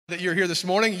That you're here this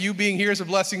morning. You being here is a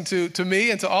blessing to me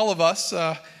and to all of us.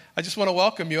 I just want to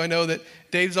welcome you. I know that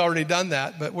Dave's already done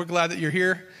that, but we're glad that you're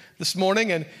here this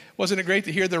morning. And wasn't it great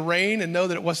to hear the rain and know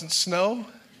that it wasn't snow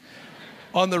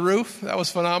on the roof? That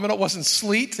was phenomenal. It wasn't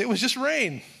sleet. It was just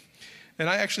rain. And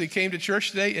I actually came to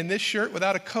church today in this shirt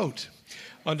without a coat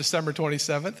on December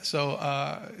 27th. So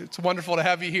it's wonderful to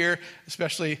have you here,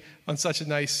 especially on such a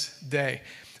nice day.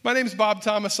 My name is Bob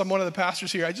Thomas. I'm one of the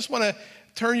pastors here. I just want to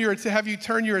have you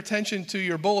turn your attention to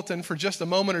your bulletin for just a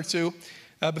moment or two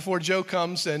before Joe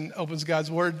comes and opens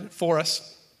God's Word for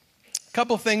us. A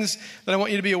couple of things that I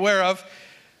want you to be aware of.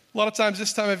 A lot of times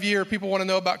this time of year, people want to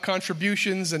know about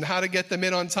contributions and how to get them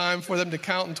in on time for them to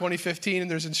count in 2015.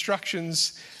 And there's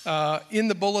instructions in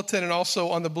the bulletin and also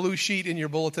on the blue sheet in your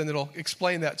bulletin that'll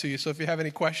explain that to you. So if you have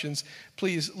any questions,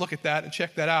 please look at that and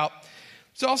check that out.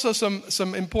 There's also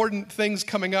some important things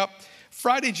coming up.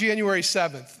 Friday, January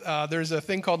 7th, there's a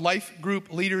thing called Life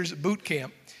Group Leaders Boot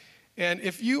Camp. And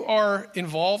if you are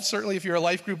involved, certainly if you're a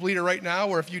life group leader right now,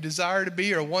 or if you desire to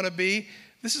be or want to be,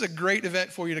 this is a great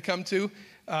event for you to come to.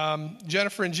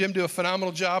 Jennifer and Jim do a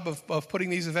phenomenal job of putting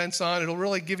these events on. It'll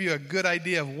really give you a good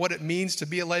idea of what it means to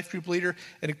be a life group leader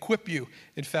and equip you,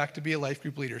 in fact, to be a life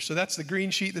group leader. So that's the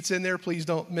green sheet that's in there. Please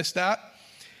don't miss that.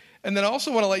 And then I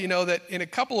also want to let you know that in a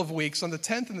couple of weeks, on the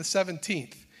 10th and the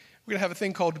 17th, we're going to have a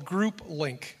thing called Group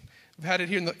Link. We've had it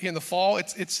here in the fall.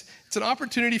 It's an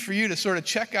opportunity for you to sort of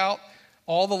check out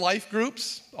all the life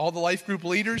groups, all the life group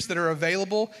leaders that are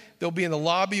available. They'll be in the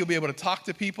lobby. You'll be able to talk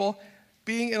to people.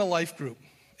 Being in a life group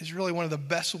is really one of the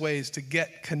best ways to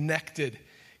get connected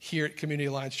here at Community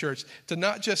Alliance Church. To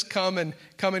not just come and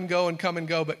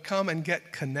go, but come and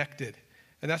get connected.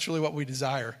 And that's really what we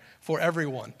desire for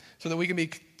everyone, so that we can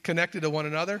be connected to one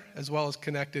another as well as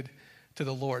connected to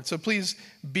the Lord. So please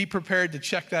be prepared to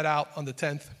check that out on the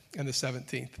 10th and the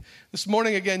 17th. This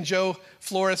morning, again, Joe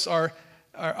Flores, our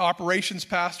operations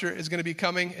pastor, is going to be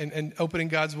coming and opening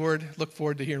God's Word. Look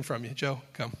forward to hearing from you. Joe,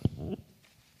 come.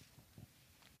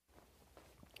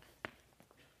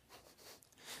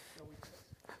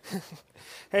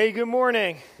 Hey, good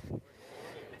morning.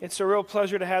 It's a real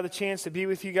pleasure to have the chance to be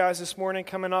with you guys this morning,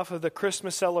 coming off of the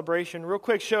Christmas celebration. Real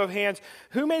quick show of hands.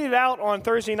 Who made it out on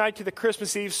Thursday night to the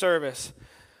Christmas Eve service?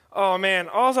 Oh, man,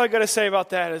 all I got to say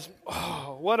about that is,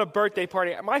 what a birthday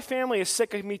party. My family is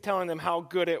sick of me telling them how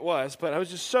good it was, but I was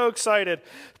just so excited.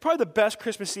 It's probably the best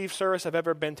Christmas Eve service I've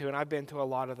ever been to, and I've been to a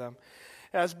lot of them.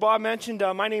 As Bob mentioned,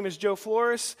 my name is Joe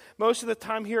Flores. Most of the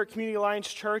time here at Community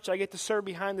Alliance Church, I get to serve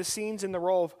behind the scenes in the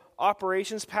role of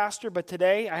operations pastor, but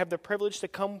today I have the privilege to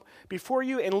come before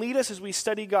you and lead us as we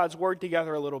study God's Word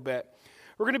together a little bit.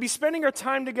 We're going to be spending our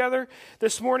time together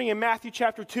this morning in Matthew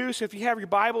chapter 2, so if you have your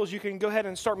Bibles, you can go ahead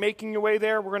and start making your way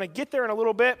there. We're going to get there in a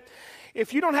little bit.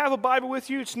 If you don't have a Bible with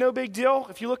you, it's no big deal.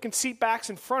 If you look in seat backs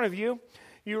in front of you,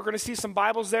 you're going to see some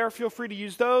Bibles there. Feel free to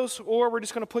use those, or we're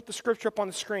just going to put the scripture up on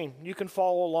the screen. You can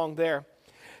follow along there.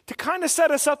 To kind of set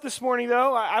us up this morning,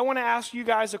 though, I want to ask you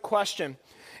guys a question.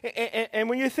 And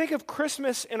when you think of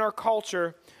Christmas in our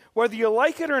culture, whether you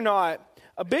like it or not,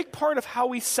 a big part of how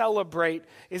we celebrate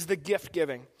is the gift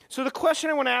giving. So the question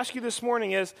I want to ask you this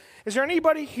morning is there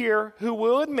anybody here who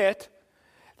will admit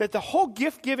that the whole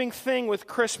gift giving thing with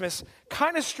Christmas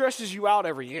kind of stresses you out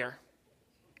every year?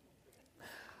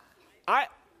 I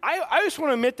just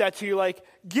want to admit that to you, like,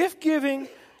 gift giving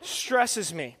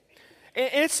stresses me.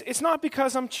 It's not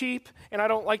because I'm cheap and I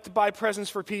don't like to buy presents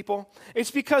for people.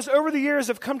 It's because over the years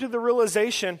I've come to the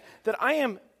realization that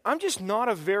I'm just not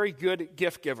a very good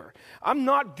gift giver. I'm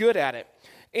not good at it.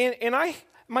 And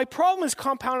my problem is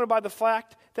compounded by the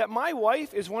fact that my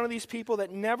wife is one of these people that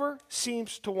never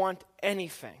seems to want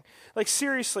anything. Like,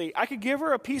 seriously, I could give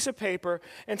her a piece of paper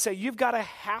and say, you've got a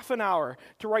half an hour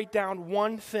to write down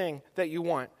one thing that you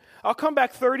want. I'll come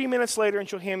back 30 minutes later and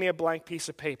she'll hand me a blank piece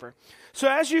of paper. So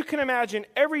as you can imagine,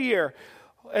 every year,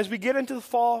 as we get into the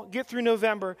fall, get through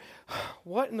November,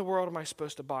 what in the world am I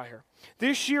supposed to buy her?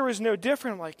 This year is no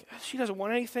different. I'm like, she doesn't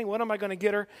want anything. What am I going to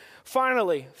get her?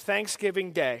 Finally,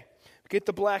 Thanksgiving Day. Get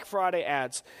the Black Friday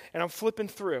ads, and I'm flipping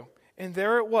through, and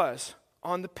there it was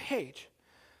on the page,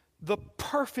 the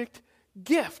perfect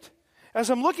gift. As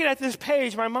I'm looking at this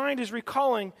page, my mind is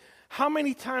recalling how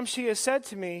many times she has said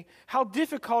to me how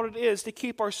difficult it is to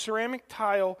keep our ceramic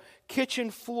tile kitchen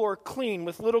floor clean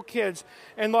with little kids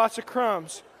and lots of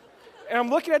crumbs. And I'm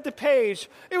looking at the page.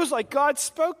 It was like God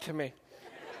spoke to me.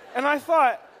 And I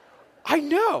thought, I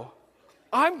know,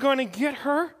 I'm going to get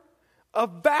her a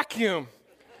vacuum.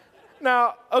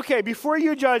 Now, okay, before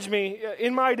you judge me,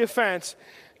 in my defense,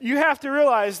 you have to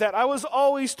realize that I was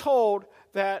always told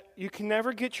that you can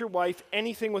never get your wife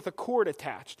anything with a cord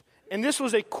attached. And this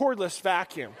was a cordless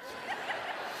vacuum.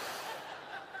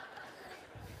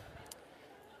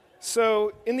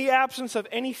 So in the absence of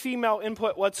any female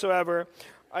input whatsoever,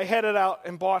 I headed out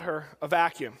and bought her a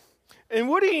vacuum. And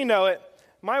wouldn't you know it,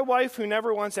 my wife, who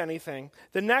never wants anything,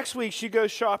 the next week she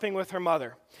goes shopping with her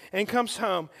mother and comes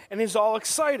home and is all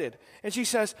excited. And she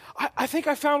says, I think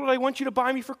I found what I want you to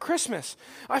buy me for Christmas.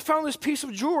 I found this piece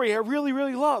of jewelry I really,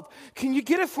 really love. Can you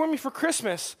get it for me for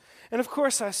Christmas? And of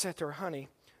course I said to her, honey,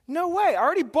 no way. I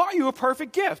already bought you a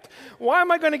perfect gift. Why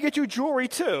am I going to get you jewelry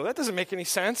too? That doesn't make any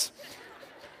sense.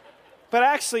 But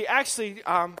actually,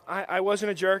 I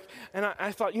wasn't a jerk, and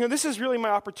I thought, this is really my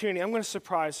opportunity. I'm going to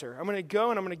surprise her. I'm going to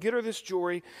go and I'm going to get her this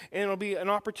jewelry, and it'll be an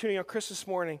opportunity on Christmas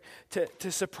morning to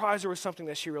surprise her with something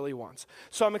that she really wants.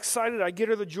 So I'm excited. I get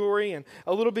her the jewelry, and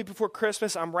a little bit before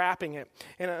Christmas, I'm wrapping it.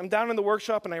 And I'm down in the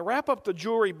workshop, and I wrap up the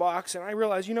jewelry box, and I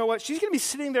realize, you know what? She's going to be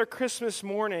sitting there Christmas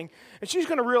morning, and she's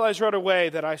going to realize right away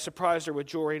that I surprised her with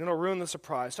jewelry, and it'll ruin the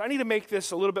surprise. So I need to make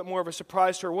this a little bit more of a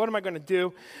surprise to her. What am I going to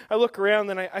do? I look around,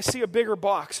 and I see a bigger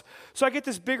box. So I get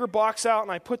this bigger box out,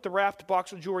 and I put the wrapped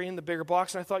box of jewelry in the bigger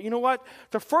box, and I thought, you know what?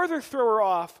 To further throw her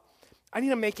off, I need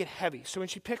to make it heavy. So when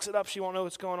she picks it up, she won't know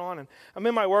what's going on. And I'm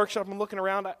in my workshop, I'm looking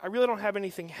around. I really don't have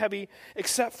anything heavy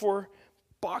except for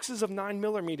boxes of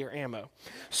 9mm ammo.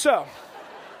 So,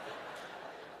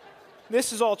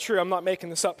 this is all true. I'm not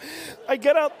making this up. I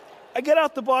get out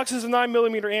the boxes of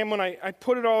 9mm ammo, and I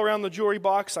put it all around the jewelry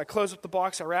box. I close up the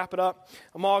box. I wrap it up.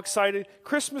 I'm all excited.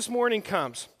 Christmas morning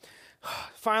comes.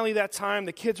 Finally, that time,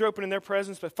 the kids are opening their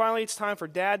presents, but finally it's time for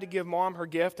Dad to give Mom her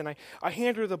gift, and I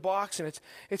hand her the box, and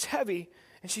it's heavy,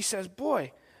 and she says,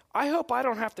 boy, I hope I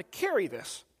don't have to carry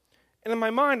this. And in my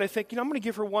mind, I think, I'm going to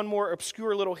give her one more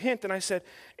obscure little hint, and I said,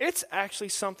 it's actually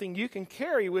something you can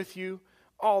carry with you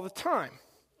all the time.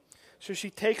 So she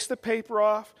takes the paper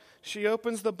off, she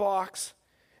opens the box,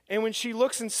 and when she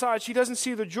looks inside, she doesn't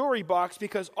see the jewelry box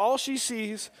because all she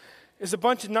sees is a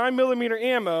bunch of 9mm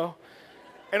ammo.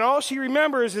 And all she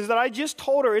remembers is that I just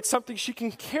told her it's something she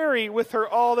can carry with her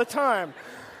all the time.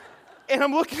 And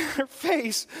I'm looking at her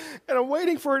face, and I'm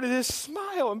waiting for her to just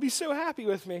smile and be so happy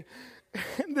with me.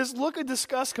 And this look of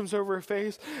disgust comes over her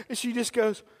face, and she just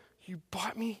goes, you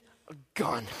bought me a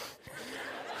gun.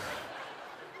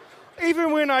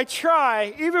 Even when I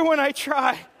try,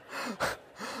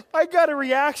 I got a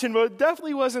reaction, but it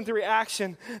definitely wasn't the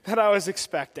reaction that I was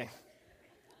expecting.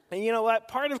 And you know what?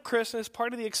 Part of Christmas,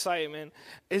 part of the excitement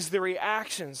is the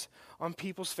reactions on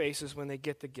people's faces when they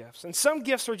get the gifts. And some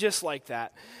gifts are just like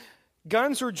that.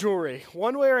 Guns or jewelry,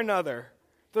 one way or another,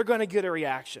 they're going to get a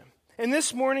reaction. And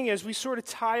this morning, as we sort of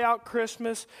tie out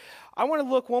Christmas, I want to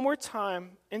look one more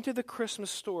time into the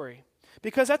Christmas story.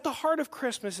 Because at the heart of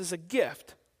Christmas is a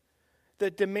gift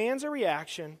that demands a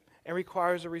reaction and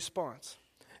requires a response.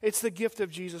 It's the gift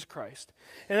of Jesus Christ.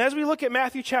 And as we look at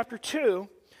Matthew chapter 2,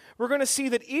 we're going to see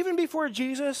that even before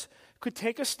Jesus could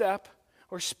take a step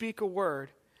or speak a word,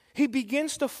 he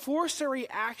begins to force a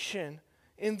reaction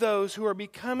in those who are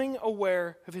becoming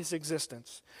aware of his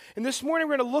existence. And this morning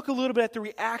we're going to look a little bit at the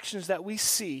reactions that we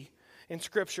see in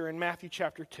Scripture in Matthew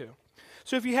chapter 2.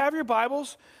 So if you have your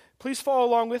Bibles, please follow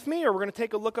along with me, or we're going to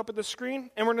take a look up at the screen,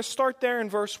 and we're going to start there in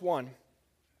verse 1.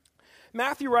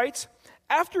 Matthew writes,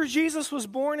 after Jesus was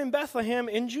born in Bethlehem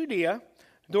in Judea,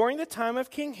 during the time of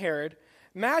King Herod,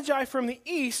 Magi from the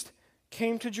east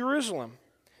came to Jerusalem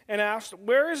and asked,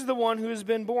 where is the one who has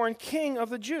been born King of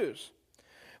the Jews?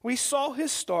 We saw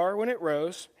his star when it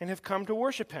rose and have come to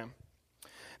worship him.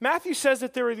 Matthew says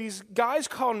that there were these guys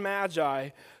called Magi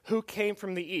who came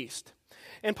from the east.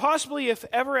 And possibly if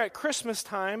ever at Christmas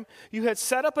time you had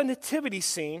set up a nativity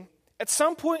scene, at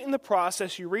some point in the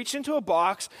process, you reach into a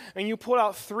box and you pull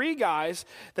out 3 guys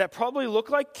that probably look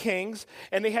like kings,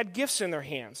 and they had gifts in their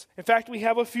hands. In fact, we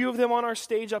have a few of them on our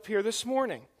stage up here this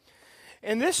morning.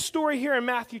 And this story here in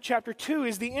Matthew chapter 2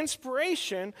 is the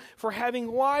inspiration for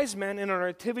having wise men in our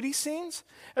nativity scenes,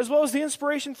 as well as the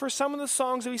inspiration for some of the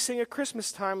songs that we sing at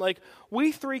Christmas time, like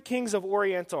We Three Kings of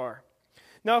Orient Are.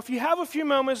 Now, if you have a few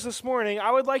moments this morning,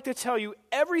 I would like to tell you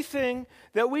everything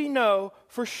that we know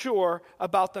for sure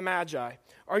about the Magi.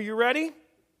 Are you ready?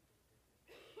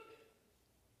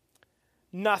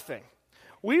 Nothing.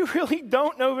 We really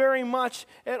don't know very much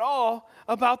at all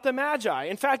about the Magi.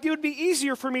 In fact, it would be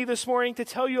easier for me this morning to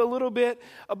tell you a little bit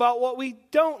about what we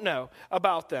don't know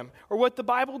about them, or what the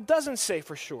Bible doesn't say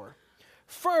for sure.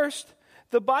 First,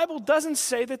 the Bible doesn't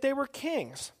say that they were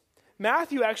kings.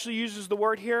 Matthew actually uses the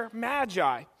word here,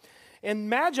 magi. And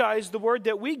magi is the word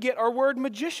that we get our word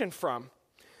magician from.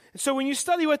 And so when you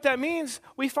study what that means,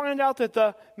 we find out that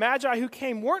the magi who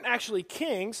came weren't actually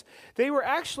kings. They were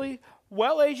actually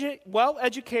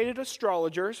well-educated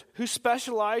astrologers who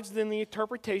specialized in the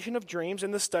interpretation of dreams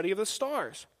and the study of the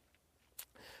stars.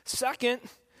 Second,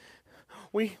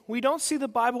 We don't see the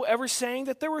Bible ever saying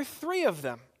that there were 3 of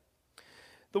them.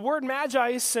 The word magi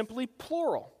is simply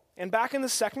plural. And back in the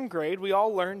 2nd grade, we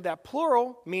all learned that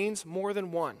plural means more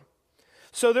than one.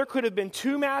 So there could have been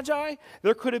 2 magi,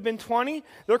 there could have been 20,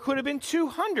 there could have been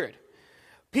 200.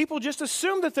 People just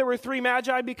assumed that there were 3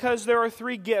 magi because there are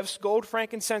 3 gifts, gold,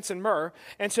 frankincense, and myrrh.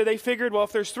 And so they figured, well,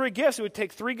 if there's 3 gifts, it would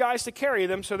take 3 guys to carry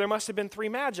them, so there must have been 3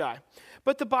 magi.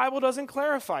 But the Bible doesn't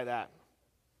clarify that.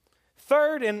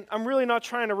 Third, and I'm really not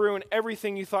trying to ruin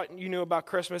everything you thought you knew about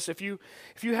Christmas. If you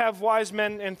have wise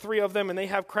men and 3 of them and they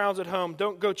have crowns at home,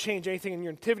 don't go change anything in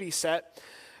your nativity set.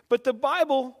 But the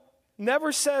Bible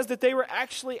never says that they were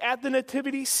actually at the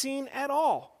nativity scene at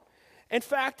all. In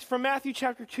fact, from Matthew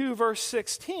chapter 2, verse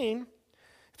 16,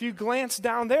 if you glance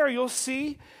down there, you'll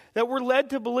see that we're led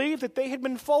to believe that they had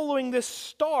been following this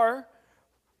star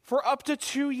for up to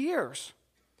 2 years.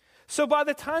 So by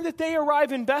the time that they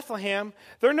arrive in Bethlehem,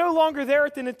 they're no longer there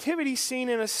at the nativity scene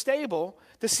in a stable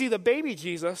to see the baby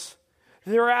Jesus.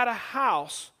 They're at a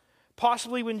house,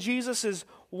 possibly when Jesus is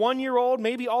 1 year old,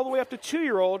 maybe all the way up to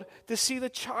 2-year-old, to see the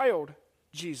child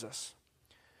Jesus.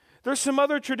 There's some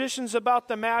other traditions about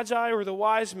the Magi or the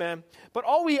wise men, but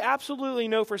all we absolutely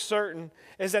know for certain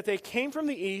is that they came from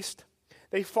the east,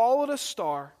 they followed a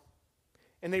star,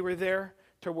 and they were there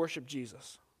to worship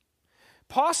Jesus.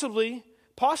 Possibly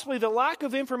the lack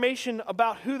of information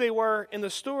about who they were in the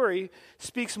story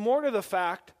speaks more to the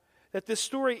fact that this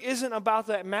story isn't about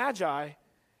that Magi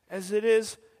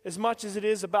as much as it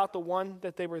is about the one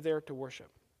that they were there to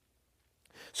worship.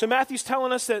 So Matthew's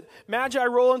telling us that Magi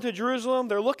roll into Jerusalem.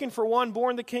 They're looking for one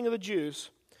born the King of the Jews.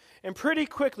 And pretty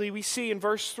quickly we see in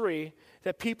verse 3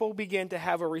 that people begin to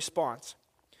have a response.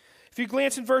 If you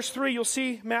glance in verse 3, you'll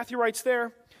see Matthew writes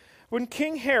there, when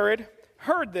King Herod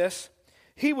heard this,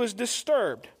 he was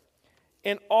disturbed,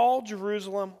 and all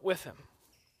Jerusalem with him.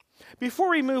 Before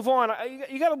we move on,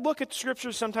 you got to look at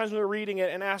Scripture sometimes when we're reading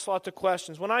it and ask lots of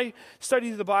questions. When I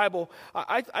study the Bible,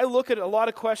 I look at a lot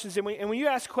of questions, and when you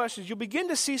ask questions, you'll begin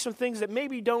to see some things that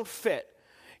maybe don't fit.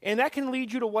 And that can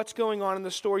lead you to what's going on in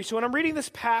the story. So when I'm reading this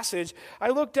passage, I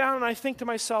look down and I think to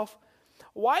myself,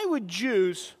 why would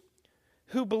Jews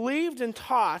who believed and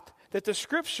taught that the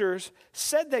Scriptures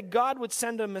said that God would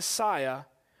send a Messiah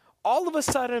all of a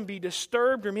sudden be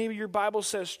disturbed, or maybe your Bible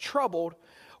says troubled,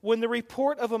 when the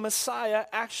report of a Messiah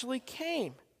actually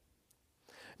came?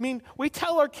 I mean, we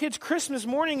tell our kids Christmas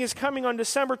morning is coming on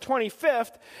December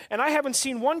 25th, and I haven't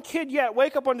seen one kid yet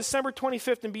wake up on December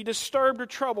 25th and be disturbed or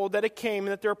troubled that it came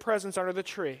and that there are presents under the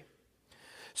tree.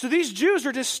 So these Jews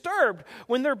are disturbed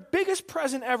when their biggest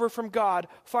present ever from God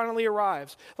finally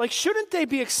arrives. Like, shouldn't they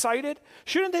be excited?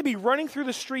 Shouldn't they be running through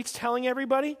the streets telling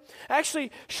everybody? Actually,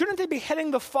 shouldn't they be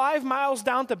heading the 5 miles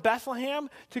down to Bethlehem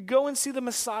to go and see the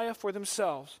Messiah for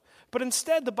themselves? But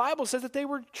instead, the Bible says that they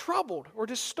were troubled or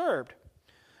disturbed.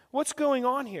 What's going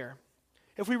on here?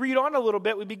 If we read on a little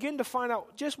bit, we begin to find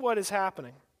out just what is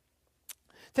happening.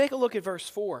 Take a look at verse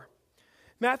 4.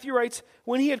 Matthew writes,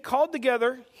 when he had called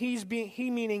together, he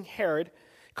meaning Herod,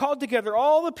 called together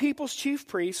all the people's chief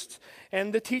priests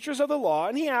and the teachers of the law,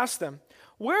 and he asked them,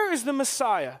 where is the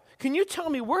Messiah? Can you tell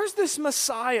me, where's this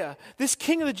Messiah, this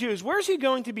King of the Jews? Where's he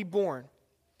going to be born?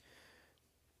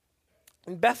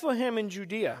 In Bethlehem in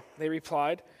Judea, they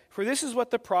replied, for this is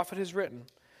what the prophet has written.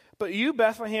 But you,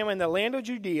 Bethlehem, in the land of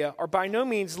Judea, are by no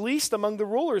means least among the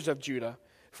rulers of Judah,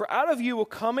 for out of you will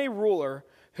come a ruler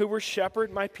who will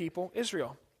shepherd my people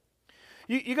Israel.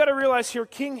 You got to realize here,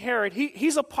 King Herod,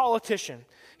 he's a politician.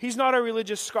 He's not a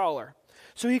religious scholar.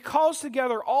 So he calls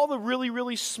together all the really,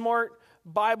 really smart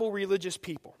Bible religious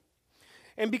people.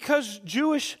 And because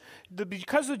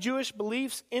the Jewish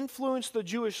beliefs influenced the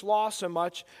Jewish law so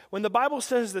much, when the Bible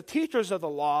says the teachers of the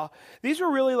law, these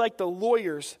were really like the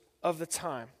lawyers of the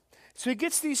time. So he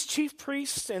gets these chief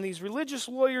priests and these religious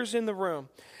lawyers in the room.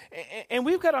 And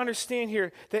we've got to understand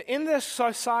here that in this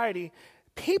society,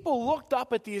 people looked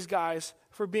up at these guys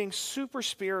for being super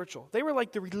spiritual. They were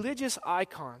like the religious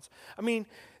icons. I mean,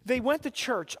 they went to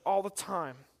church all the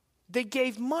time. They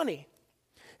gave money.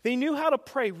 They knew how to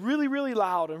pray really, really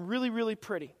loud and really, really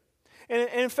pretty. And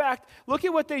in fact, look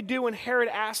at what they do when Herod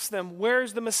asks them,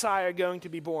 where's the Messiah going to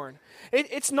be born?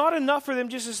 It's not enough for them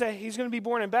just to say, he's going to be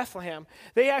born in Bethlehem.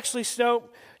 They actually know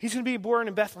he's going to be born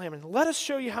in Bethlehem. And let us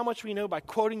show you how much we know by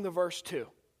quoting the verse 2.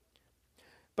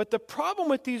 But the problem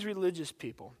with these religious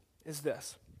people is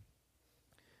this.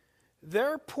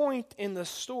 Their point in the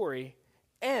story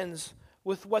ends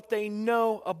with what they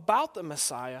know about the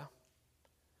Messiah,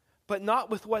 but not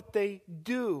with what they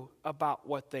do about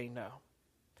what they know.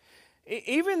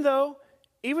 Even though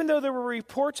there were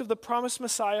reports of the promised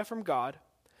Messiah from God,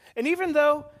 and even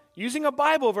though using a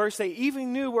Bible verse, they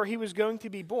even knew where he was going to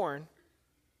be born.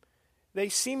 They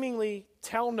seemingly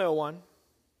tell no one.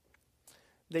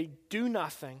 They do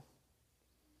nothing.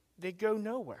 They go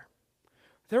nowhere.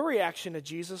 Their reaction to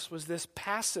Jesus was this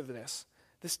passiveness,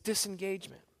 this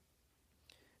disengagement.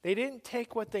 They didn't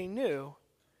take what they knew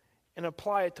and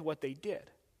apply it to what they did.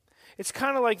 It's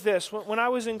kind of like this. When I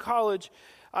was in college,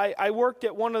 I worked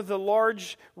at one of the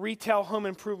large retail home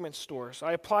improvement stores.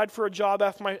 I applied for a job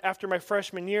after my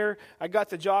freshman year. I got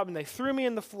the job, and they threw me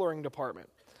in the flooring department.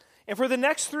 And for the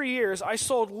next 3 years, I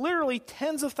sold literally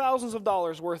tens of thousands of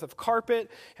dollars worth of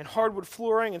carpet and hardwood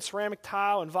flooring and ceramic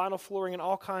tile and vinyl flooring and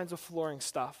all kinds of flooring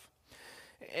stuff.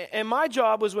 And my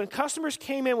job was when customers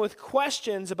came in with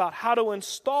questions about how to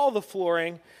install the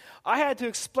flooring, I had to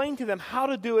explain to them how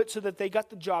to do it so that they got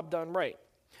the job done right.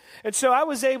 And so I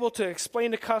was able to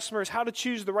explain to customers how to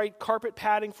choose the right carpet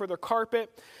padding for their carpet,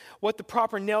 what the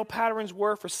proper nail patterns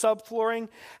were for subflooring,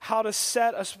 how to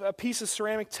set a piece of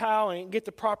ceramic tile and get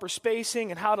the proper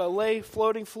spacing, and how to lay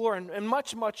floating floor, and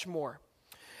much, much more.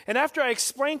 And after I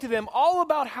explained to them all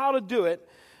about how to do it,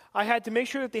 I had to make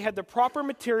sure that they had the proper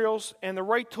materials and the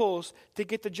right tools to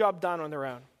get the job done on their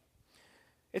own.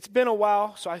 It's been a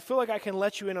while, so I feel like I can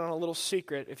let you in on a little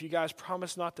secret if you guys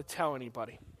promise not to tell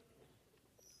anybody.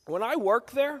 When I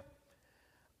worked there,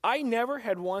 I never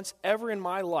had once ever in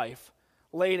my life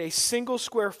laid a single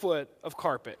square foot of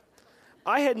carpet.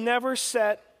 I had never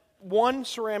set one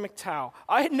ceramic tile.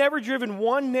 I had never driven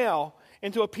one nail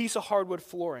into a piece of hardwood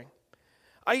flooring.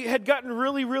 I had gotten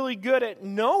really, really good at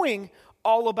knowing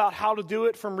all about how to do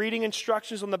it from reading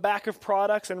instructions on the back of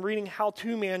products and reading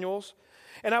how-to manuals.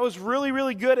 And I was really,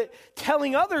 really good at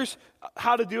telling others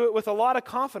how to do it with a lot of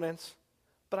confidence,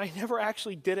 but I never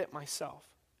actually did it myself.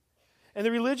 And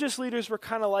the religious leaders were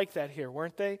kind of like that here,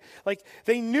 weren't they? Like,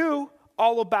 they knew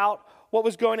all about what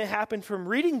was going to happen from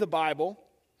reading the Bible,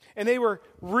 and they were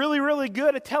really, really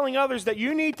good at telling others that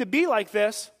you need to be like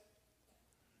this.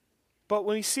 But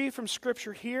when we see from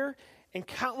Scripture here, and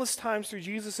countless times through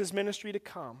Jesus' ministry to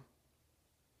come,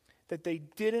 that they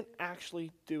didn't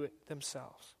actually do it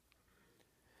themselves.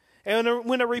 And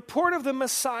when a report of the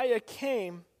Messiah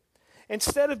came,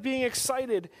 instead of being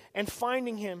excited and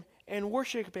finding him and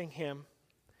worshiping him,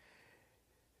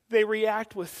 they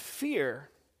react with fear,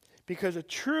 because a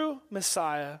true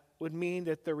Messiah would mean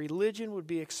that their religion would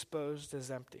be exposed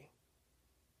as empty.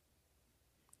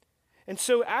 And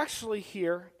so actually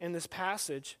here in this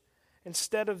passage,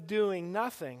 instead of doing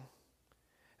nothing,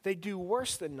 they do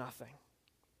worse than nothing.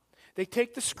 They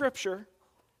take the Scripture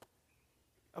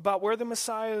about where the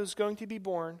Messiah is going to be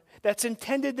born, that's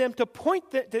intended to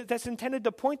point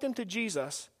them to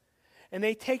Jesus, and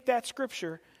they take that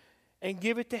Scripture and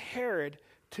give it to Herod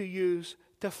to use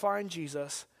to find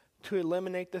Jesus, to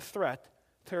eliminate the threat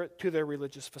to their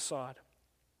religious facade.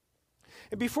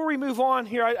 And before we move on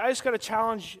here, I just got to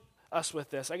challenge us with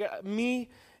this. I got me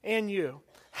and you.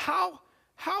 How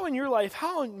in your life,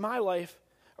 how in my life,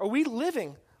 are we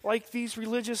living like these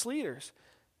religious leaders?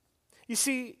 You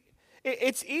see,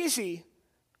 it's easy.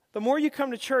 The more you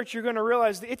come to church, you're going to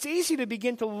realize that it's easy to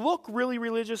begin to look really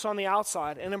religious on the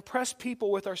outside and impress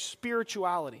people with our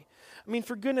spirituality. I mean,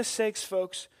 for goodness sakes,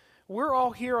 folks, we're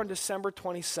all here on December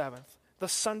 27th, the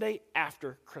Sunday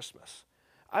after Christmas.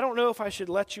 I don't know if I should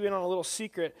let you in on a little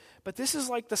secret, but this is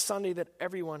like the Sunday that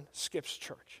everyone skips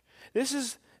church. This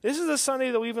is the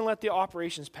Sunday that we even let the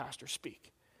operations pastor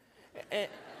speak.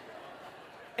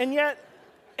 And yet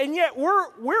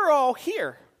we're all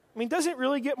here. I mean, does it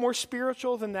really get more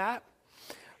spiritual than that?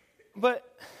 But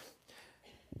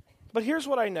here's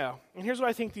what I know, and here's what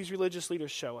I think these religious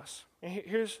leaders show us. And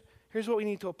here's what we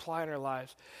need to apply in our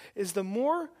lives, is the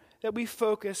more that we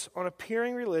focus on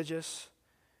appearing religious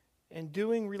and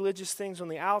doing religious things on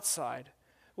the outside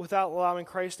without allowing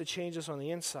Christ to change us on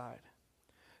the inside,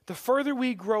 the further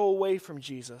we grow away from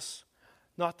Jesus,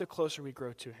 not the closer we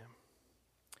grow to him.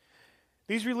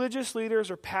 These religious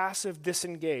leaders are passive,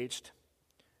 disengaged.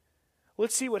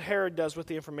 Let's see what Herod does with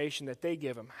the information that they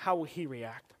give him. How will he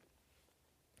react?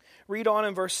 Read on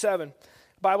in verse 7.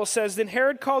 The Bible says, "Then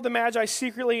Herod called the Magi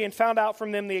secretly and found out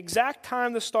from them the exact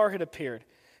time the star had appeared.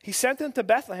 He sent them to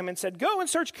Bethlehem and said, 'Go and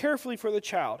search carefully for the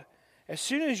child. As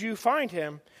soon as you find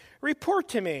him, report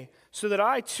to me so that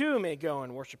I too may go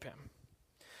and worship him.'"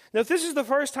 Now, if this is the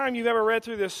first time you've ever read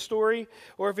through this story,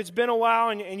 or if it's been a while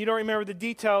and you don't remember the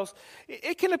details,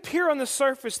 it can appear on the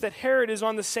surface that Herod is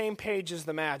on the same page as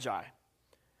the Magi.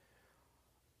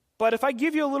 But if I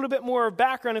give you a little bit more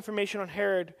background information on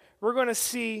Herod, we're going to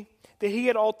see that he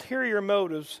had ulterior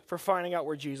motives for finding out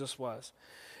where Jesus was.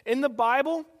 In the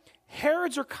Bible,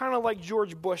 Herods are kind of like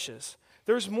George Bushes.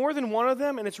 There's more than one of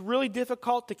them, and it's really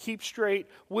difficult to keep straight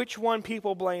which one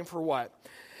people blame for what.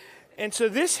 And so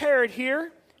this Herod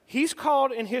here, he's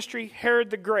called in history Herod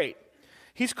the Great.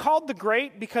 He's called the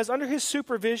Great because under his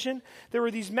supervision, there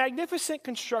were these magnificent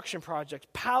construction projects,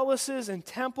 palaces and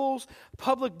temples,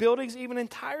 public buildings, even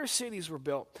entire cities were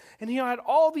built. And he had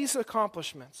all these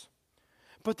accomplishments.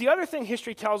 But the other thing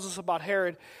history tells us about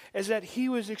Herod is that he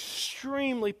was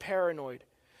extremely paranoid.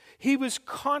 He was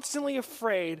constantly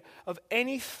afraid of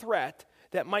any threat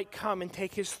that might come and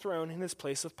take his throne in his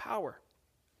place of power.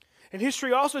 And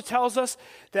history also tells us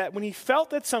that when he felt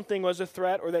that something was a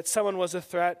threat or that someone was a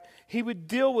threat, he would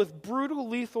deal with brutal,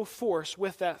 lethal force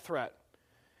with that threat.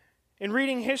 In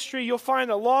reading history, you'll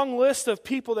find a long list of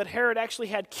people that Herod actually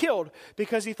had killed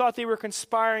because he thought they were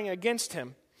conspiring against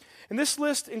him. And this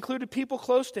list included people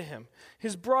close to him,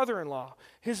 his brother-in-law,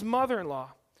 his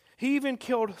mother-in-law. He even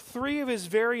killed 3 of his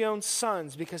very own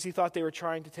sons because he thought they were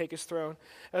trying to take his throne,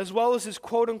 as well as his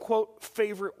quote-unquote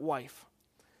favorite wife.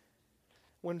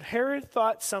 When Herod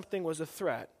thought something was a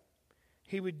threat,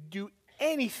 he would do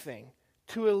anything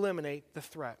to eliminate the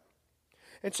threat.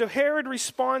 And so Herod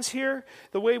responds here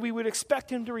the way we would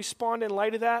expect him to respond in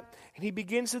light of that, and he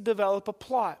begins to develop a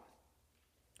plot.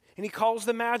 And he calls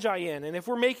the Magi in. And if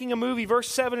we're making a movie, verse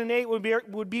 7 and 8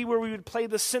 would be where we would play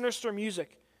the sinister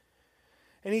music.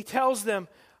 And he tells them,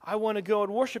 I want to go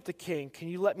and worship the king. Can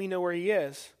you let me know where he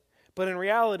is? But in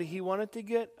reality, he wanted to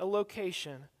get a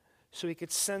location so he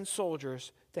could send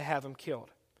soldiers to have him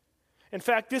killed. In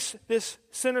fact, this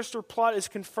sinister plot is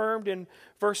confirmed in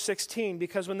verse 16,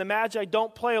 because when the Magi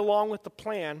don't play along with the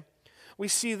plan, we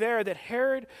see there that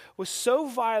Herod was so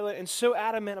violent and so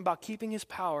adamant about keeping his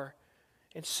power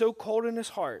and so cold in his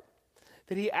heart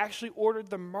that he actually ordered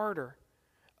the murder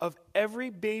of every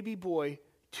baby boy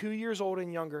 2 years old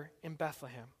and younger in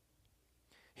Bethlehem.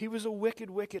 He was a wicked,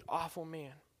 wicked, awful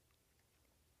man.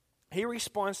 He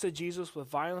responds to Jesus with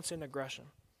violence and aggression.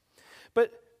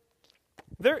 But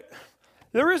there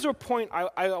is a point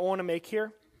I want to make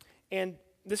here, and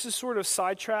this is sort of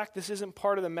sidetracked. This isn't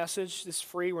part of the message. This is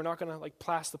free. We're not going to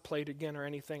blast the plate again or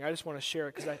anything. I just want to share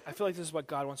it because I feel like this is what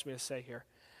God wants me to say here.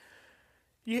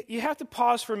 You have to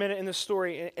pause for a minute in the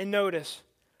story and notice,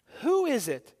 who is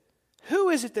it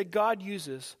that God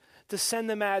uses to send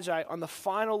the Magi on the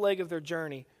final leg of their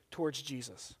journey towards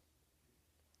Jesus?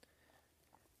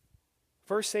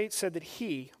 Verse 8 said that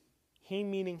he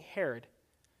meaning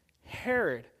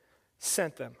Herod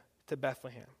sent them to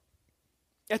Bethlehem.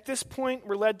 At this point,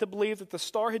 we're led to believe that the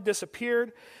star had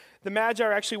disappeared. The Magi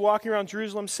are actually walking around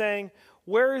Jerusalem saying,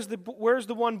 where's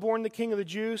the one born the King of the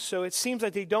Jews? So it seems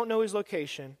like they don't know his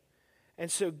location.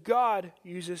 And so God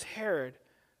uses Herod,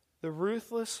 the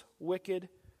ruthless, wicked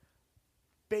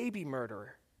baby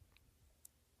murderer.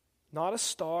 Not a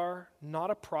star,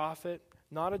 not a prophet,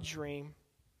 not a dream.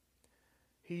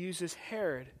 He uses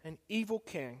Herod, an evil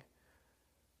king,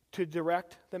 to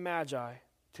direct the Magi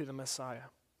to the Messiah.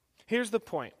 Here's the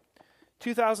point.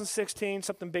 2016,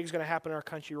 something big is going to happen in our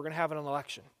country. We're going to have an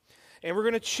election. And we're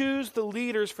going to choose the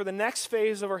leaders for the next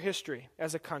phase of our history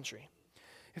as a country.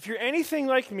 If you're anything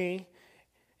like me,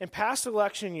 in past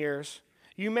election years,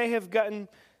 you may have gotten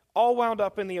all wound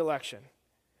up in the election.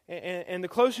 And the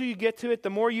closer you get to it, the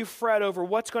more you fret over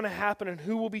what's going to happen and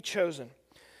who will be chosen.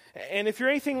 And if you're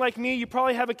anything like me, you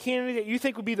probably have a candidate you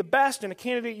think would be the best and a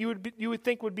candidate you would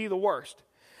think would be the worst.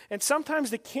 And sometimes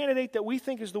the candidate that we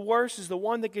think is the worst is the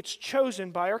one that gets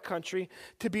chosen by our country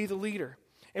to be the leader.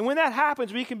 And when that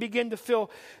happens, we can begin to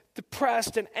feel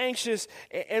depressed and anxious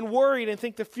and worried and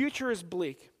think the future is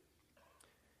bleak.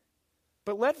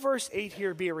 But let verse 8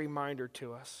 here be a reminder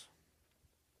to us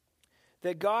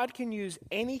that God can use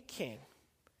any king,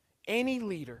 any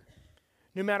leader,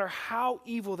 no matter how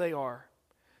evil they are,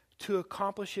 to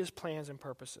accomplish his plans and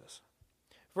purposes.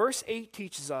 Verse 8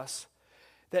 teaches us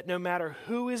that no matter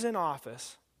who is in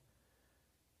office,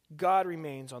 God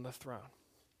remains on the throne.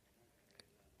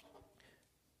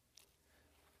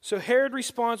 So Herod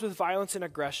responds with violence and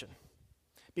aggression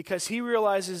because he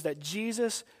realizes that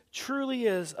Jesus truly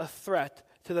is a threat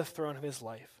to the throne of his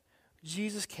life.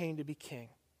 Jesus came to be king.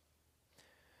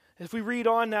 If we read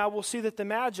on now, we'll see that the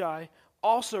Magi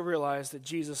also realize that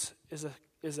Jesus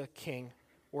is a king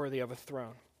worthy of a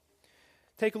throne.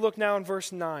 Take a look now in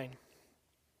verse 9.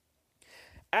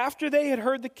 After they had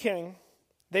heard the king,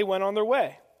 they went on their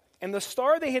way. And the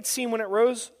star they had seen when it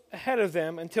rose ahead of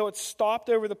them until it stopped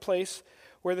over the place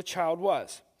where the child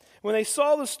was. When they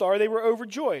saw the star, they were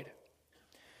overjoyed.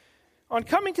 On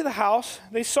coming to the house,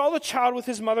 they saw the child with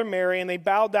his mother Mary, and they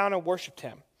bowed down and worshipped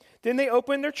him. Then they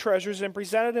opened their treasures and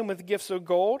presented him with gifts of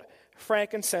gold,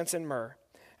 frankincense, and myrrh.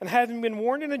 And having been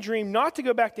warned in a dream not to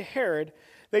go back to Herod,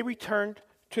 they returned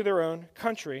to their own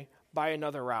country by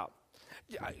another route.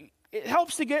 It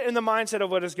helps to get in the mindset of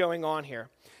what is going on here.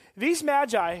 These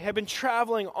magi had been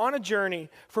traveling on a journey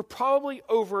for probably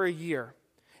over a year.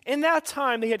 In that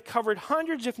time, they had covered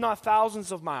hundreds, if not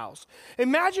thousands of miles.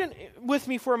 Imagine with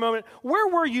me for a moment, where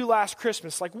were you last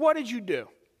Christmas? Like, what did you do?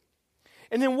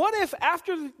 And then what if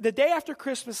after the day after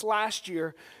Christmas last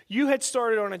year, you had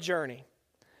started on a journey?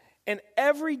 And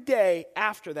every day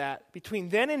after that, between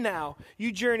then and now,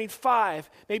 you journeyed 5,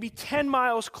 maybe 10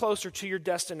 miles closer to your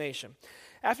destination.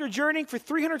 After journeying for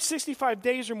 365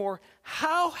 days or more,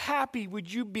 how happy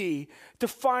would you be to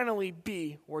finally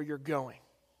be where you're going?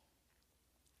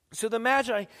 So the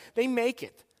Magi, they make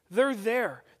it. They're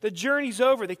there. The journey's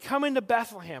over. They come into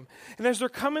Bethlehem. And as they're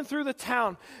coming through the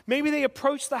town, maybe they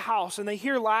approach the house and they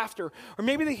hear laughter, or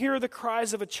maybe they hear the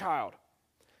cries of a child.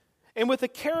 And with a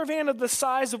caravan of the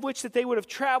size of which that they would have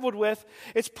traveled with,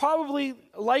 it's probably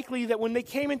likely that when they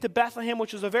came into Bethlehem,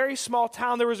 which was a very small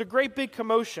town, there was a great big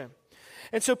commotion.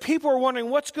 And so people are wondering,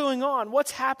 what's going on?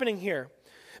 What's happening here?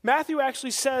 Matthew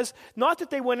actually says, not that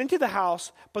they went into the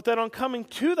house, but that on coming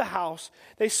to the house,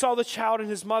 they saw the child and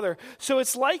his mother. So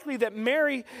it's likely that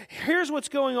Mary hears what's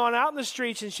going on out in the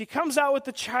streets, and she comes out with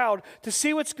the child to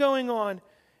see what's going on.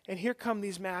 And here come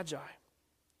these magi.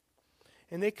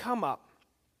 And they come up.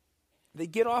 They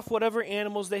get off whatever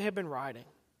animals they have been riding.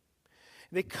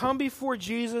 They come before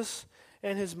Jesus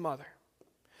and his mother.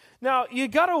 Now, you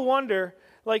got to wonder,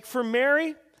 like for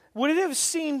Mary, would it have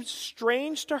seemed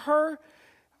strange to her,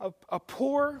 a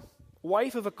poor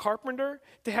wife of a carpenter,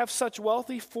 to have such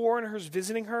wealthy foreigners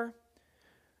visiting her?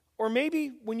 Or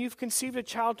maybe when you've conceived a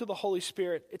child to the Holy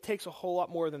Spirit, it takes a whole lot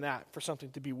more than that for something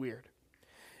to be weird.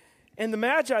 And the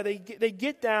Magi, they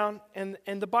get down, and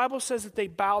the Bible says that they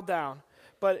bow down.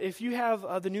 But if you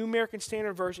have the New American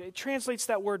Standard Version, it translates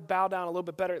that word bow down a little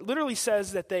bit better. It literally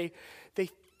says that they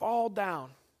fall down,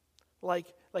 like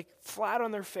flat on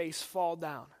their face, fall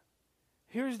down.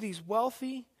 Here's these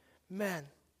wealthy men,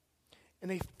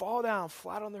 and they fall down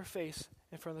flat on their face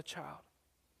in front of the child.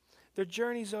 Their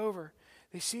journey's over.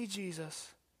 They see Jesus,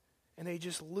 and they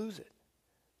just lose it.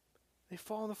 They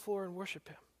fall on the floor and worship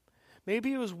him.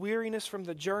 Maybe it was weariness from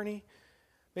the journey.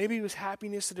 Maybe it was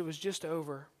happiness that it was just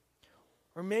over.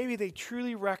 Or maybe they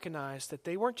truly recognized that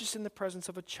they weren't just in the presence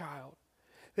of a child.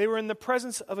 They were in the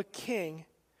presence of a king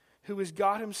who was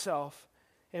God himself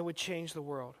and would change the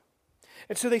world.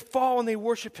 And so they fall and they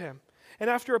worship him. And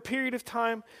after a period of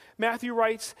time, Matthew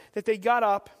writes that they got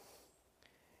up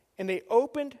and they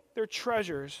opened their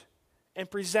treasures and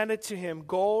presented to him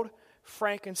gold,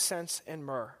 frankincense, and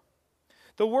myrrh.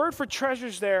 The word for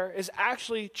treasures there is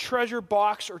actually treasure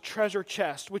box or treasure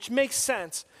chest, which makes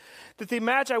sense that the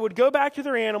Magi would go back to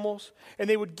their animals and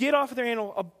they would get off of their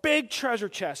animal a big treasure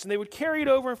chest, and they would carry it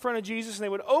over in front of Jesus, and they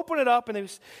would open it up and they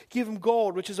would give him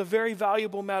gold, which is a very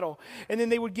valuable metal, and then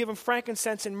they would give him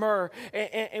frankincense and myrrh,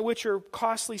 and which are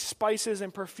costly spices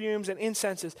and perfumes and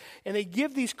incenses, and they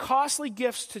give these costly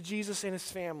gifts to Jesus and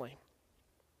his family.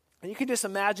 And you can just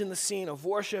imagine the scene of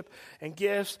worship and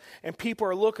gifts, and people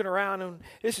are looking around, and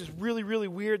this is really, really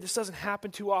weird. This doesn't happen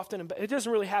too often, and it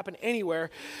doesn't really happen anywhere,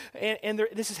 and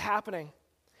this is happening.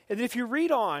 And if you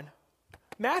read on,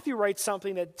 Matthew writes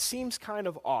something that seems kind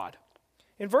of odd.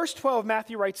 In verse 12,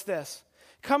 Matthew writes this.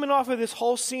 Coming off of this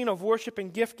whole scene of worship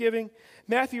and gift-giving,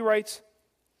 Matthew writes,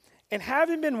 "And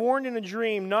having been warned in a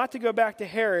dream not to go back to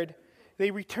Herod,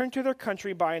 they returned to their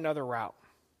country by another route."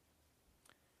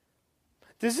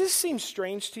 Does this seem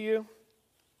strange to you?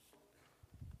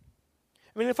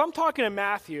 I mean, if I'm talking to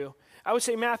Matthew, I would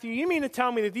say, Matthew, you mean to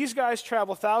tell me that these guys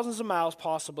travel thousands of miles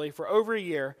possibly for over a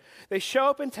year, they show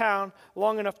up in town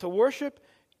long enough to worship,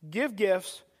 give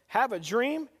gifts, have a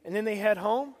dream, and then they head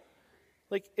home?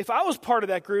 Like, if I was part of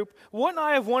that group, wouldn't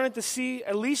I have wanted to see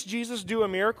at least Jesus do a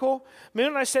miracle?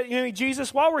 When I said,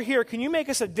 Jesus, while we're here, can you make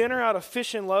us a dinner out of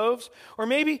fish and loaves? Or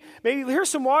maybe here's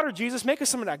some water, Jesus, make us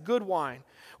some of that good wine.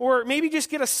 Or maybe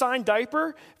just get a signed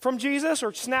diaper from Jesus,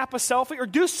 or snap a selfie, or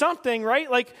do something, right?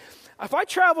 Like, if I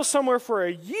travel somewhere for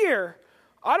a year,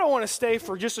 I don't want to stay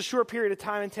for just a short period of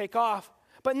time and take off.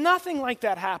 But nothing like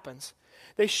that happens.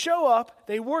 They show up,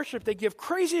 they worship, they give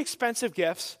crazy expensive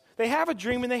gifts, they have a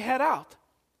dream, and they head out.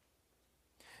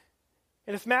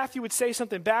 And if Matthew would say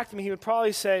something back to me, he would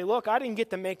probably say, look, I didn't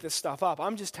get to make this stuff up.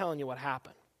 I'm just telling you what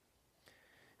happened.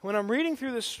 When I'm reading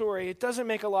through this story, it doesn't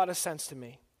make a lot of sense to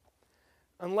me.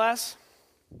 Unless,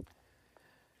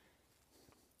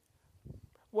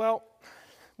 well,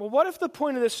 what if the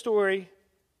point of this story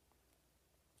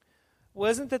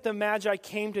wasn't that the Magi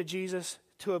came to Jesus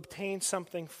to obtain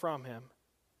something from him,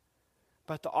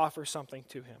 but to offer something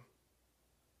to him?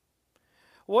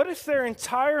 What if their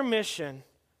entire mission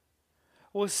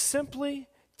was simply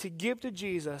to give to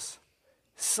Jesus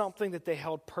something that they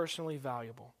held personally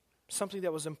valuable, something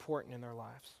that was important in their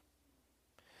lives.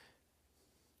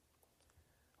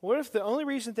 What if the only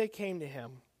reason they came to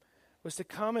him was to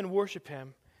come and worship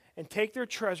him and take their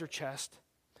treasure chest,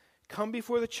 come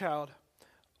before the child,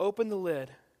 open the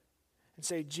lid, and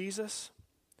say, Jesus,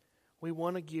 we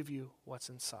want to give you what's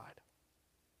inside.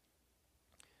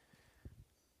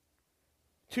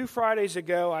 2 Fridays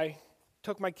ago, I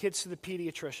took my kids to the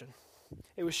pediatrician.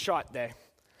 It was shot day.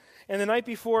 And the night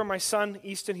before, my son,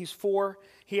 Easton, he's 4,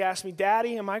 he asked me,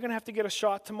 Daddy, am I going to have to get a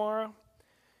shot tomorrow?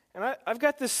 And I've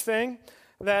got this thing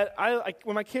that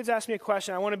when my kids ask me a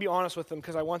question, I want to be honest with them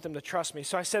because I want them to trust me.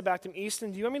 So I said back to him,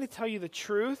 Easton, do you want me to tell you the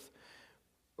truth,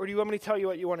 or do you want me to tell you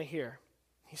what you want to hear?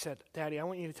 He said, Daddy, I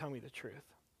want you to tell me the truth.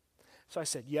 So I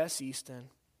said, yes, Easton,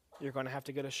 you're going to have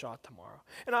to get a shot tomorrow.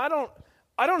 And I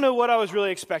don't know what I was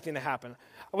really expecting to happen.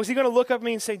 Was he going to look up at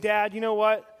me and say, Dad, you know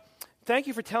what? Thank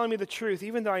you for telling me the truth.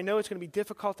 Even though I know it's going to be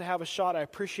difficult to have a shot, I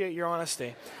appreciate your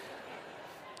honesty.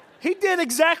 He did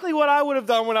exactly what I would have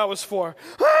done when I was 4.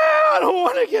 I don't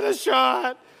want to get a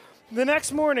shot. The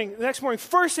next morning,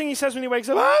 first thing he says when he wakes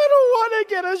up, I don't want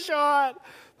to get a shot.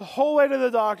 The whole way to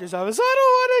the doctor's office, I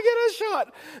don't want to get a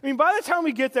shot. I mean, by the time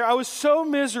we get there, I was so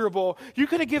miserable. You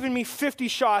could have given me 50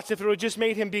 shots if it would have just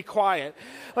made him be quiet.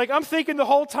 Like, I'm thinking the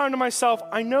whole time to myself,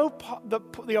 I know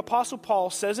the Apostle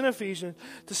Paul says in Ephesians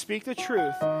to speak the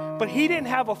truth, but he didn't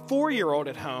have a 4-year-old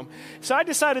at home. So I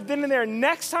decided then and there,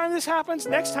 next time this happens,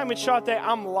 next time it's shot day,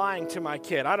 I'm lying to my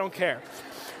kid. I don't care.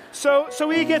 So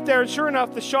we get there, and sure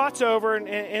enough, the shot's over, and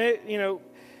it,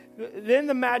 then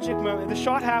the magic moment, the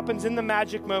shot happens, and the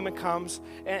magic moment comes,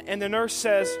 and the nurse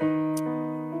says,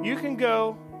 you can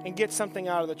go and get something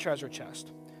out of the treasure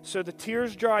chest. So the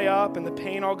tears dry up, and the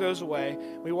pain all goes away.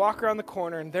 We walk around the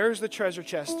corner, and there's the treasure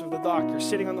chest of the doctor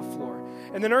sitting on the floor.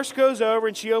 And the nurse goes over,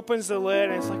 and she opens the lid,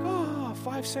 and it's like,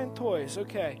 5-cent toys,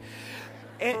 okay.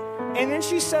 And then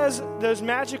she says those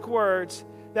magic words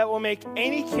that will make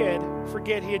any kid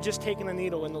forget he had just taken a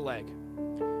needle in the leg.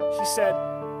 She said,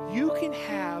 you can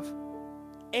have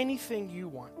anything you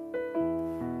want.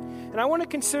 And I want to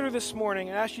consider this morning,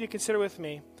 and ask you to consider with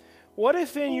me, what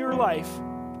if in your life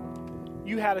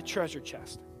you had a treasure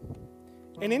chest?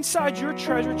 And inside your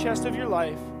treasure chest of your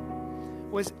life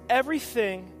was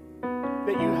everything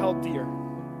that you held dear.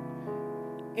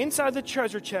 Inside the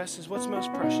treasure chest is what's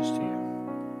most precious to you.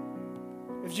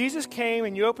 If Jesus came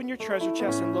and you opened your treasure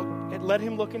chest and let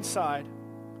him look inside,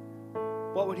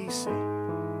 what would he see?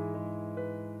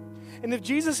 And if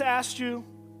Jesus asked you,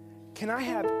 can I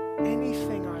have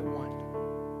anything I want?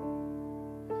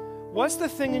 What's the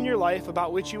thing in your life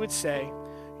about which you would say,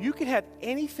 you can have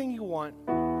anything you want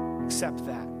except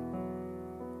that?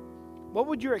 What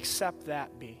would your except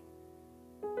that be?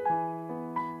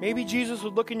 Maybe Jesus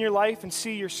would look in your life and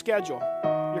see your schedule,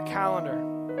 your calendar,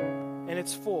 and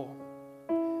it's full.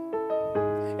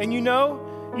 And you know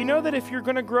that if you're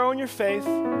going to grow in your faith,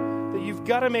 that you've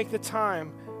got to make the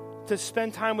time to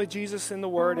spend time with Jesus in the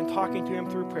Word and talking to him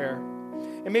through prayer.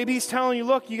 And maybe he's telling you,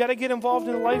 look, you got to get involved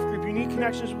in a life group. You need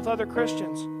connections with other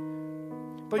Christians.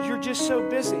 But you're just so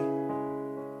busy. And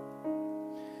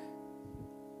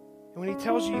when he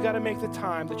tells you got to make the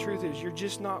time, the truth is you're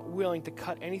just not willing to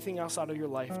cut anything else out of your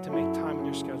life to make time in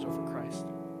your schedule for Christ.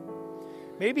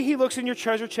 Maybe he looks in your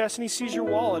treasure chest and he sees your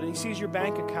wallet and he sees your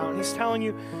bank account and he's telling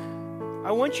you,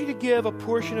 I want you to give a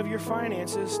portion of your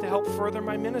finances to help further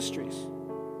my ministries.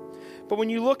 But when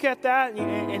you look at that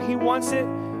and he wants it,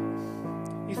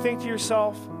 you think to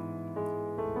yourself,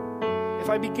 if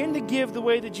I begin to give the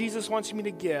way that Jesus wants me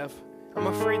to give, I'm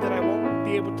afraid that I won't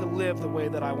be able to live the way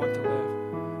that I want to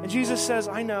live. And Jesus says,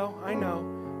 I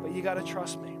know, but you got to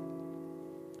trust me.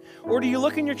 Or do you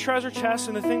look in your treasure chest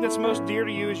and the thing that's most dear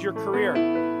to you is your career?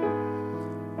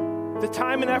 The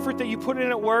time and effort that you put in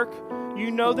at work,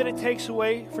 you know that it takes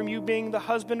away from you being the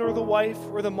husband or the wife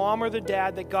or the mom or the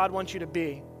dad that God wants you to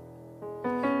be.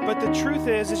 But the truth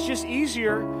is, it's just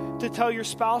easier to tell your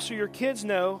spouse or your kids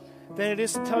no than it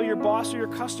is to tell your boss or your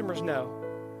customers no.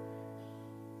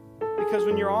 Because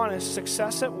when you're honest,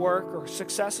 success at work or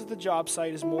success at the job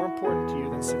site is more important to you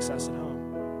than success at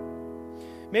home.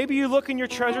 Maybe you look in your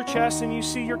treasure chest and you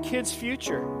see your kid's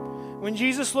future. When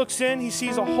Jesus looks in, he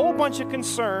sees a whole bunch of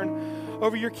concern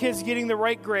over your kids getting the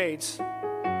right grades,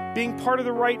 being part of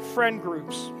the right friend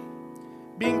groups,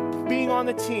 being on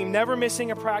the team, never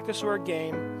missing a practice or a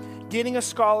game, getting a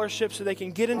scholarship so they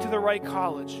can get into the right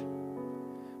college.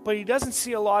 But he doesn't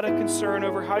see a lot of concern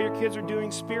over how your kids are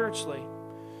doing spiritually,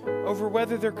 over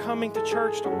whether they're coming to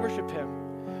church to worship him,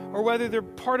 or whether they're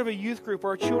part of a youth group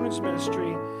or a children's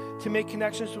ministry to make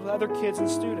connections with other kids and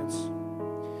students.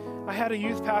 I had a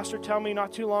youth pastor tell me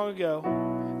not too long ago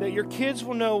that your kids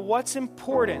will know what's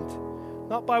important,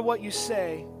 not by what you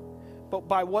say, but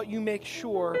by what you make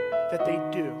sure that they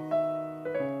do.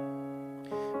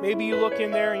 Maybe you look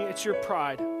in there and it's your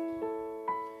pride.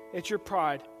 It's your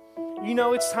pride. You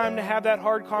know it's time to have that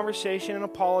hard conversation and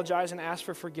apologize and ask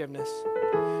for forgiveness.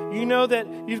 You know that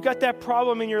you've got that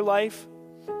problem in your life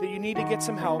that you need to get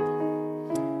some help.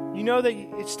 You know that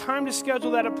it's time to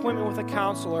schedule that appointment with a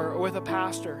counselor or with a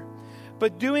pastor.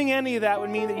 But doing any of that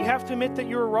would mean that you have to admit that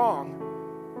you're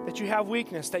wrong, that you have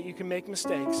weakness, that you can make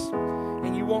mistakes,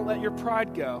 and you won't let your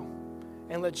pride go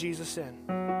and let Jesus in.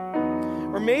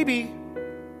 Or maybe,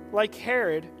 like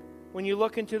Herod, when you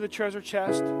look into the treasure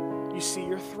chest, you see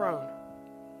your throne.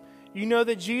 You know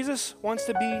that Jesus wants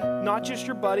to be not just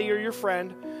your buddy or your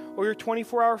friend or your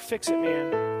 24-hour fix-it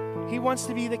man. He wants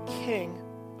to be the king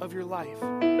of your life.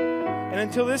 And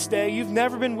until this day, you've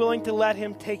never been willing to let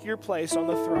him take your place on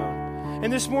the throne.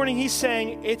 And this morning, he's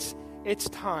saying, it's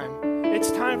time.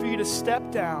 It's time for you to step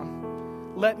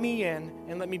down, let me in,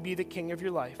 and let me be the king of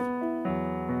your life.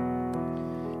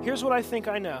 Here's what I think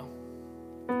I know.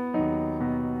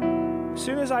 As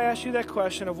soon as I asked you that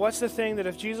question of what's the thing that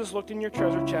if Jesus looked in your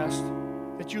treasure chest,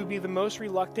 that you would be the most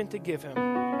reluctant to give him,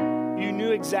 you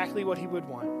knew exactly what he would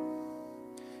want.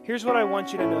 Here's what I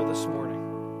want you to know this morning.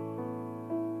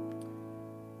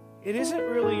 It isn't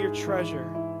really your treasure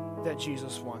that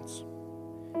Jesus wants.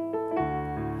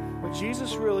 What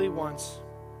Jesus really wants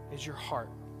is your heart.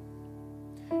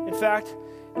 In fact,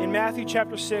 in Matthew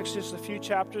chapter 6, just a few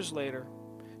chapters later,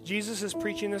 Jesus is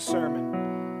preaching this sermon.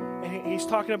 And he's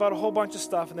talking about a whole bunch of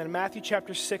stuff. And then in Matthew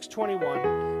chapter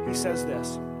 6:21, he says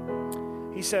this.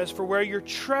 He says, "For where your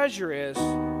treasure is,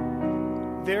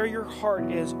 there your heart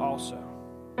is also."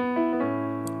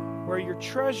 Where your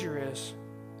treasure is,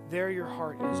 there your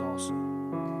heart is also.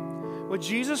 What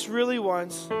Jesus really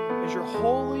wants is your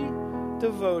holy,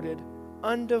 devoted,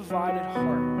 undivided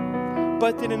heart.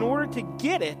 But that in order to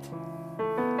get it,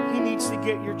 he needs to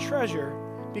get your treasure.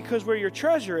 Because where your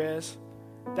treasure is,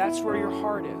 that's where your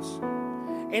heart is.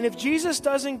 And if Jesus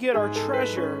doesn't get our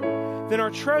treasure, then our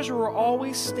treasure will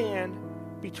always stand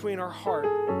between our heart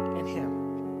and him.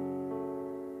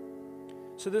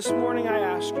 So this morning I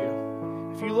ask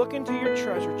you, if you look into your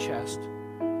treasure chest,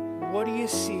 what do you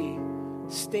see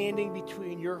standing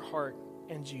between your heart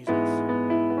and Jesus?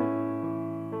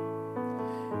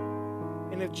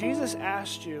 And if Jesus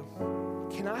asked you,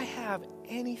 can I have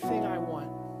anything I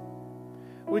want?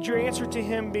 Would your answer to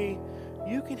him be,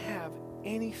 you can have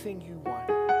anything you want?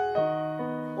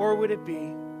 Or would it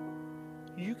be,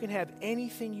 you can have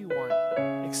anything you want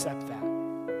except that?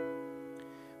 I'm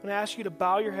going to ask you to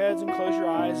bow your heads and close your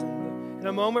eyes. And in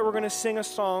a moment, we're going to sing a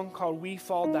song called We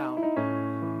Fall Down.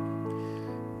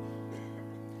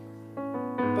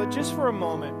 But just for a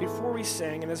moment, before we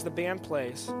sing and as the band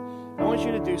plays, I want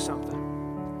you to do something.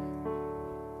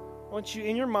 I want you,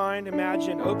 in your mind,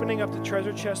 imagine opening up the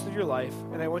treasure chest of your life,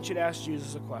 and I want you to ask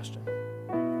Jesus a question.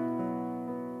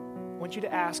 I want you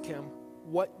to ask him,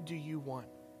 what do you want?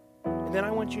 And then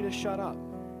I want you to shut up.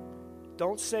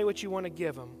 Don't say what you want to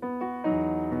give him,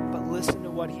 but listen to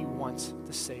what he wants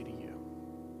to say to you.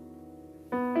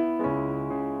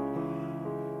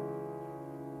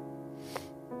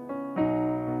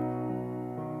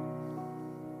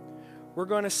 We're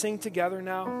going to sing together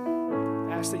now.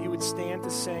 I ask that you would stand to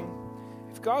sing.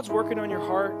 If God's working on your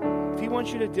heart, if he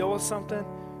wants you to deal with something,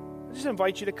 I just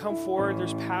invite you to come forward.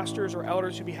 There's pastors or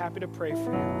elders who'd be happy to pray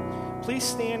for you. Please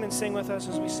stand and sing with us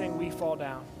as we sing We Fall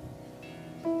Down.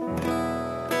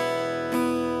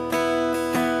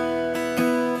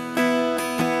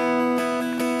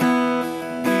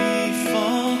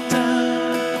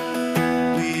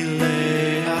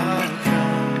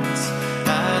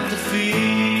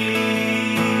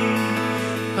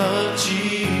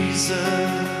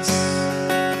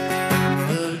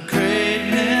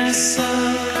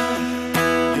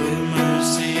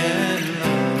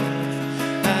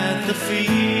 The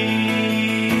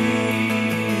feet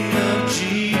of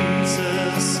Jesus.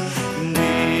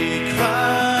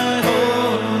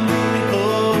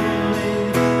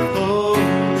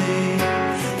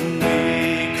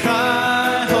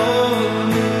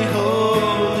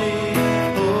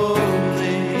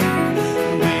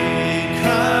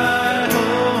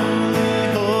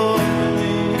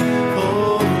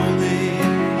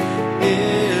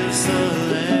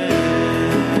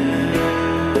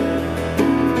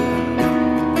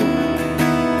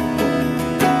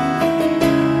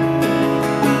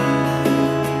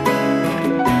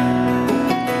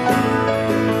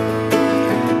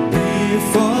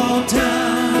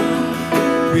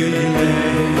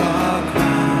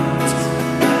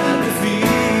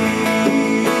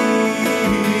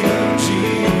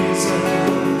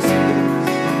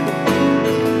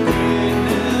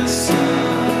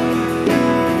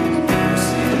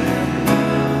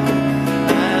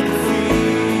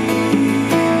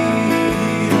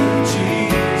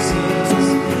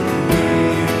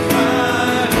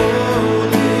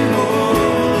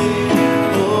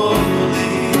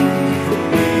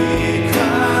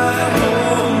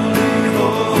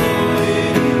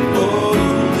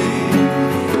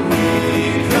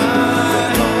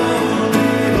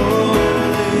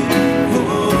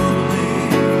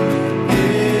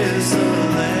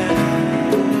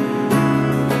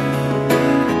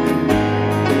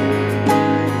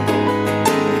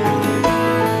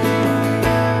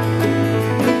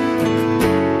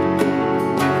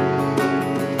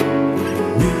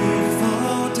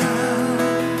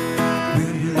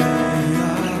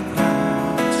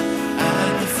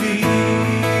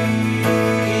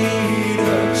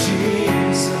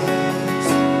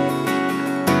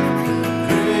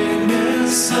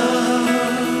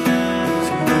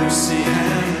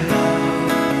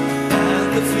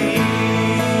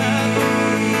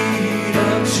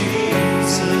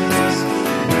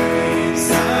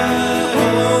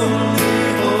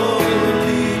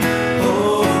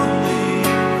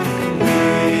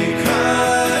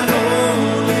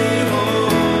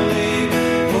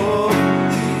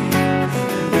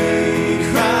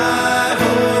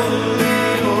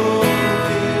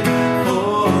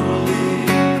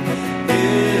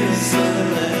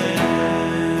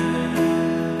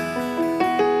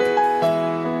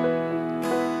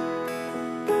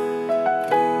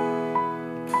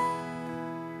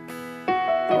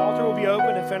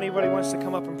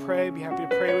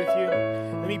 pray with you.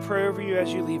 Let me pray over you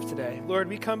as you leave today. Lord,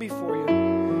 we come before you.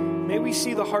 May we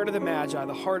see the heart of the Magi,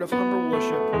 the heart of humble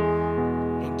worship,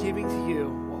 and giving to you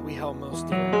what we held most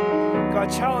dear. God,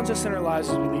 challenge us in our lives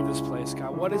as we leave this place.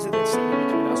 God, what is it that's standing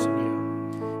between us and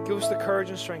you? Give us the courage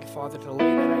and strength, Father, to lay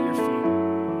that at your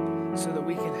feet so that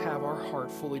we can have our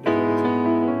heart fully devoted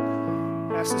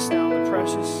to you. Ask this now in the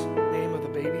precious